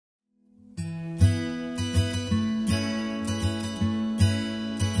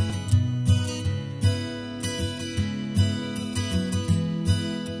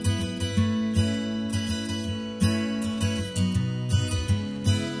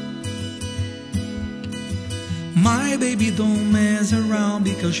My baby don't mess around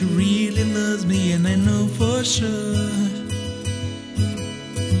because she really loves me, and I know for sure.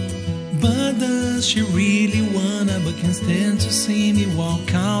 But does she really wanna, but can't stand to see me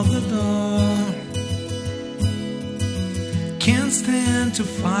walk out the door? Can't stand to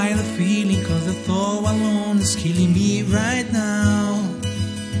fight the feeling, cause the thought alone is killing me right now.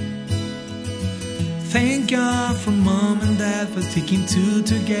 Thank God for mom and dad for sticking two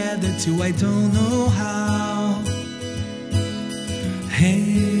together too, I don't know how. Hey,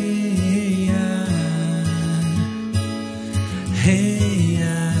 hey, hey,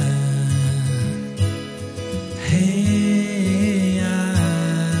 hey.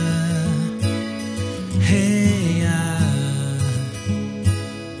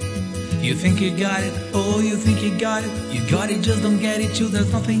 You think you got it, oh you think you got it. You got it, just don't get it, you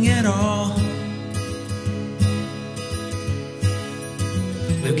there's nothing at all.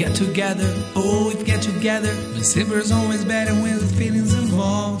 We'll get together, oh we'll get together. But silver's always better when the feelings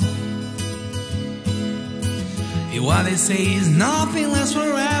involved. And what they say is nothing lasts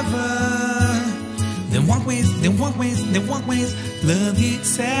forever. Then walk ways, then walk ways, then walk ways. Love the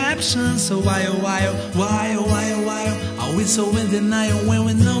exception. So why, oh why, oh why, oh why, oh why, oh are we so in denial when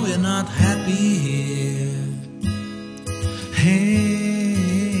we know we're not happy here? Hey.